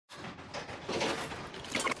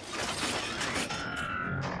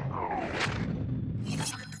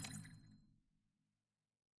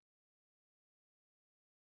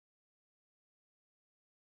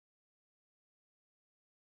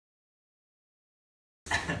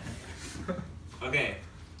Okay,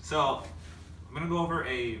 so I'm gonna go over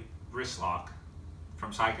a wrist lock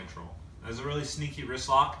from Side Control. It's a really sneaky wrist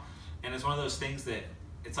lock, and it's one of those things that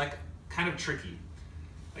it's like kind of tricky.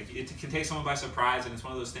 Like it can take someone by surprise, and it's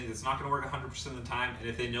one of those things that's not gonna work 100% of the time. And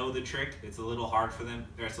if they know the trick, it's a little hard for them,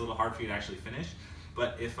 or it's a little hard for you to actually finish.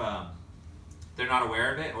 But if they're not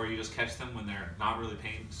aware of it, or you just catch them when they're not really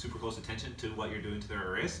paying super close attention to what you're doing to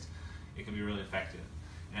their wrist, it can be really effective.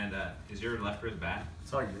 And is your left wrist bad?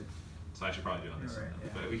 It's all good. So I should probably do on this, right, yeah.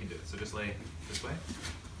 but we can do it. So just lay this way,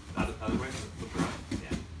 other way, look around.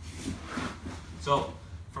 Yeah. So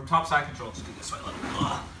from top side control, let's do this way.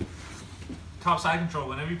 Top side control.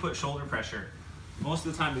 Whenever you put shoulder pressure, most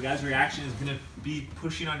of the time the guy's reaction is going to be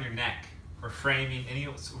pushing on your neck or framing any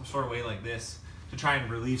sort of way like this to try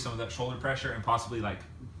and relieve some of that shoulder pressure and possibly like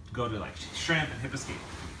go to like shrimp and hip escape.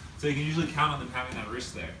 So you can usually count on them having that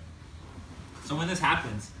wrist there. So when this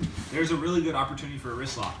happens, there's a really good opportunity for a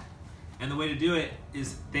wrist lock. And the way to do it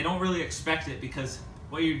is they don't really expect it, because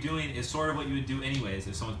what you're doing is sort of what you would do anyways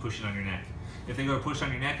if someone's pushing on your neck. If they go to push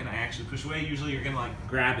on your neck and I actually push away, usually you're gonna like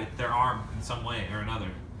grab it, their arm in some way or another.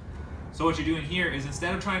 So what you're doing here is,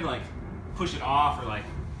 instead of trying to like push it off or like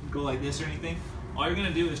go like this or anything, all you're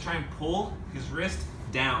gonna do is try and pull his wrist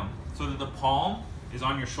down so that the palm is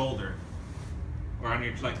on your shoulder, or on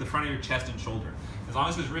your, like the front of your chest and shoulder. As long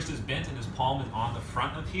as his wrist is bent and his palm is on the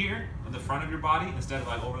front of here, on the front of your body, instead of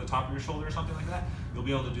like over the top of your shoulder or something like that, you'll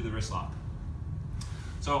be able to do the wrist lock.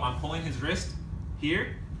 So I'm pulling his wrist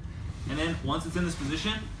here, and then once it's in this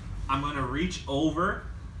position, I'm going to reach over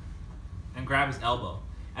and grab his elbow.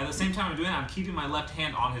 At the same time I'm doing that, I'm keeping my left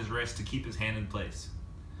hand on his wrist to keep his hand in place.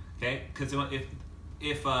 Okay? Because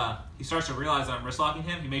if he starts to realize that I'm wrist locking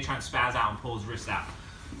him, he may try and spaz out and pull his wrist out.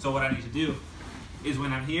 So what I need to do is,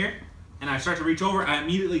 when I'm here and I start to reach over, I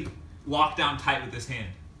immediately lock down tight with this hand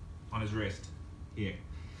on his wrist here.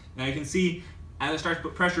 Now you can see, as I start to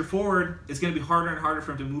put pressure forward, it's going to be harder and harder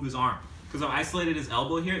for him to move his arm. Because I've isolated his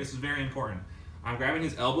elbow here, this is very important. I'm grabbing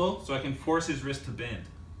his elbow so I can force his wrist to bend.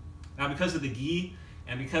 Now because of the gi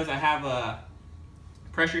and because I have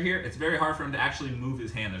pressure here, it's very hard for him to actually move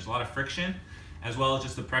his hand. There's a lot of friction, as well as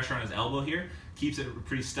just the pressure on his elbow here keeps it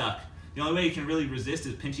pretty stuck. The only way he can really resist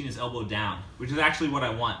is pinching his elbow down, which is actually what I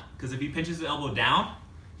want. Because if he pinches his elbow down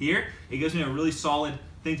here, it gives me a really solid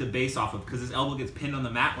thing to base off of, because his elbow gets pinned on the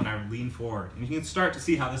mat when I lean forward. And you can start to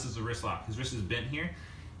see how this is a wrist lock. His wrist is bent here.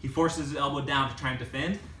 He forces his elbow down to try and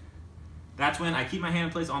defend. That's when I keep my hand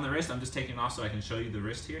in place on the wrist. I'm just taking it off so I can show you the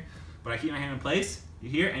wrist here. But I keep my hand in place, you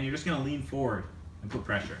hear, and you're just gonna lean forward and put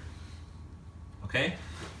pressure. Okay?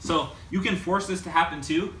 So you can force this to happen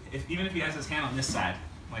too, even if he has his hand on this side,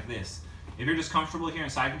 like this. If you're just comfortable here in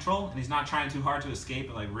side control and he's not trying too hard to escape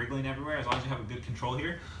and like wriggling everywhere, as long as you have a good control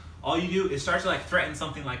here, all you do is start to like threaten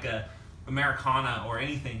something like a Americana or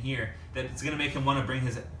anything here that it's gonna make him want to bring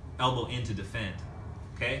his elbow in to defend.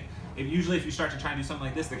 Okay? Usually if you start to try and do something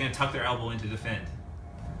like this, they're gonna tuck their elbow in to defend.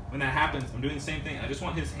 When that happens, I'm doing the same thing. I just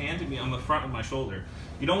want his hand to be on the front of my shoulder.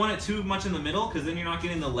 You don't want it too much in the middle, because then you're not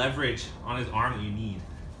getting the leverage on his arm that you need,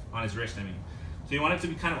 on his wrist I mean. So you want it to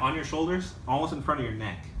be kind of on your shoulders, almost in front of your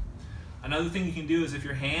neck. Another thing you can do is, if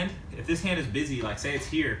this hand is busy, like say it's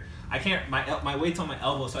here, I can't, my weight's on my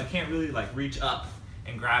elbow, so I can't really like reach up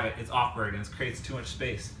and grab it. It's awkward and it creates too much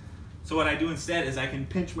space. So what I do instead is I can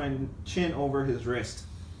pinch my chin over his wrist.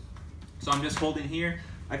 So I'm just holding here,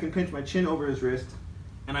 I can pinch my chin over his wrist,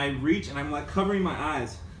 and I reach and I'm like covering my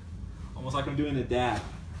eyes, almost like I'm doing a dab.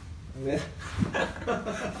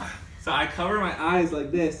 So I cover my eyes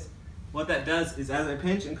like this. What that does is, as I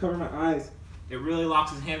pinch and cover my eyes, it really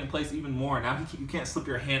locks his hand in place even more. Now you can't slip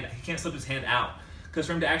your hand, he can't slip his hand out. Because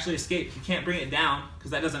for him to actually escape, he can't bring it down,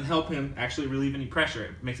 because that doesn't help him actually relieve any pressure.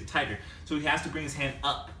 It makes it tighter. So he has to bring his hand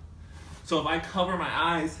up. So if I cover my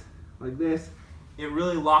eyes like this, it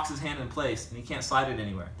really locks his hand in place and he can't slide it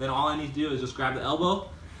anywhere. Then all I need to do is just grab the elbow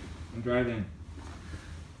and drive in.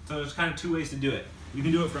 So there's kind of two ways to do it. You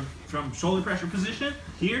can do it from shoulder pressure position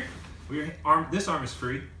here, where your arm, this arm is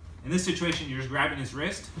free. In this situation, you're just grabbing his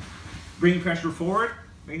wrist, bringing pressure forward,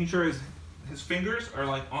 making sure his fingers are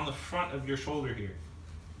like on the front of your shoulder here.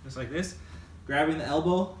 Just like this, grabbing the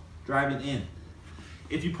elbow, driving in.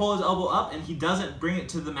 If you pull his elbow up and he doesn't bring it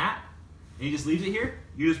to the mat, and he just leaves it here,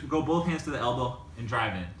 you just go both hands to the elbow and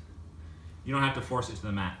drive in. You don't have to force it to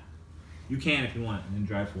the mat. You can if you want, and then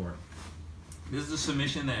drive forward. This is a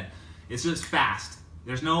submission that it's just fast.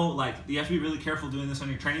 There's no, like, you have to be really careful doing this on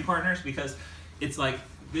your training partners, because it's like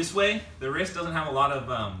this way, the wrist doesn't have a lot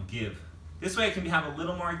of give. This way it can have a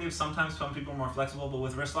little more give. Sometimes some people are more flexible, but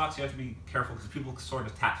with wrist locks you have to be careful, because people sort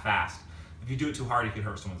of tap fast. If you do it too hard, you could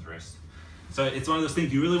hurt someone's wrist. So it's one of those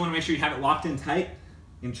things, you really want to make sure you have it locked in tight,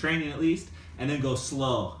 in training at least, and then go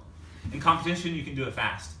slow. In competition, you can do it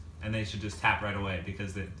fast, and they should just tap right away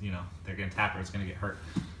because they're gonna tap or it's gonna get hurt.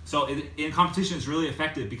 So in competition, it's really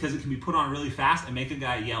effective because it can be put on really fast and make a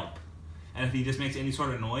guy yelp. And if he just makes any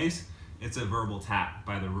sort of noise, it's a verbal tap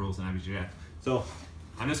by the rules in IBJJF. So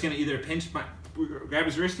I'm just gonna either grab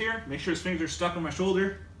his wrist here, make sure his fingers are stuck on my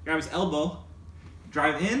shoulder, grab his elbow,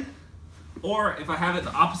 drive in, or if I have it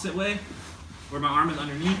the opposite way, where my arm is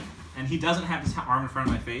underneath, and he doesn't have his arm in front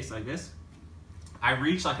of my face like this, I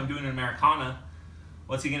reach like I'm doing an Americana.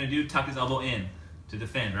 What's he gonna do? Tuck his elbow in to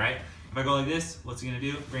defend, right? If I go like this, what's he gonna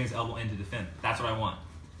do? Bring his elbow in to defend. That's what I want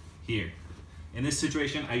here. In this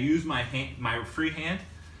situation, I use my free hand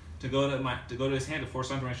to go to his hand to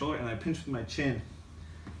force onto my shoulder, and I pinch with my chin,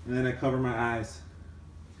 and then I cover my eyes.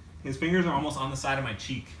 His fingers are almost on the side of my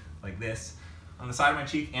cheek, like this, on the side of my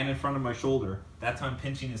cheek and in front of my shoulder. That's how I'm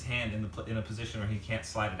pinching his hand in a position where he can't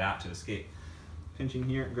slide it out to escape. Pinching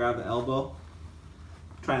here, grab the elbow,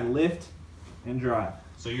 try and lift and drive.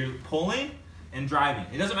 So you're pulling and driving.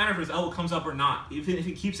 It doesn't matter if his elbow comes up or not. Even if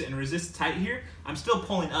he keeps it and resists tight here, I'm still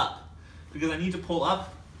pulling up because I need to pull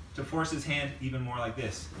up to force his hand even more like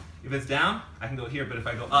this. If it's down, I can go here, but if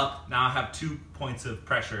I go up, now I have 2 points of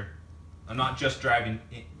pressure. I'm not just driving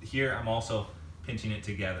here, I'm also pinching it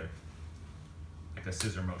together, like a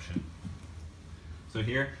scissor motion. So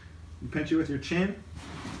here, you pinch it with your chin.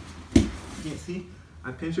 You can't see?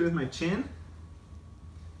 I pinch it with my chin,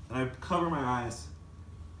 and I cover my eyes.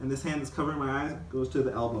 And this hand that's covering my eyes goes to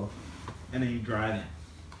the elbow, and then you drive it.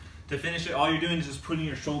 To finish it, all you're doing is just putting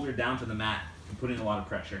your shoulder down to the mat and putting a lot of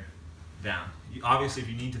pressure down. Obviously, if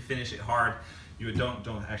you need to finish it hard, you would don't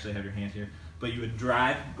actually have your hand here, but you would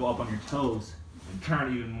drive, go up on your toes, and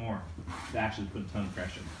turn even more to actually put a ton of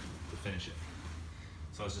pressure to finish it.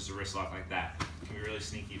 So it's just a wrist lock like that. It can be really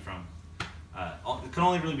sneaky from, it can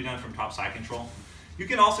only really be done from top side control. You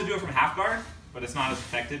can also do it from half guard, but it's not as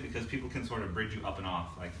effective because people can sort of bridge you up and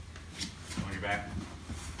off, like on your back.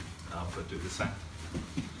 I'll do it this side.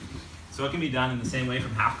 So it can be done in the same way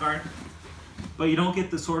from half guard, but you don't get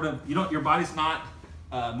the sort of, your body's not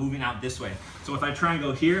moving out this way. So if I try and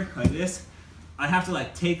go here, like this, I have to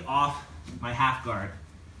like take off my half guard.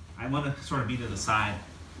 I want to sort of be to the side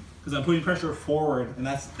because I'm putting pressure forward, and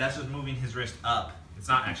that's just moving his wrist up. It's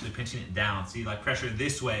not actually pinching it down. See, like pressure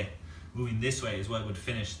this way, moving this way is what would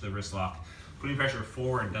finish the wrist lock. Putting pressure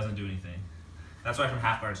forward doesn't do anything. That's why from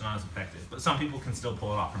half guard it's not as effective. But some people can still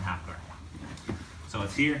pull it off from half guard. So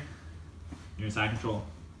it's here, you're in side control.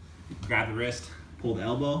 Grab the wrist, pull the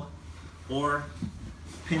elbow, or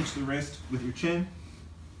pinch the wrist with your chin,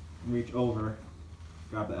 and reach over,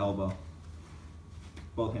 grab the elbow.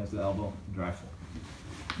 Both hands to the elbow, and drive forward.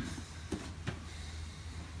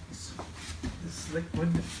 This liquid.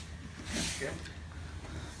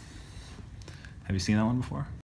 Have you seen that one before?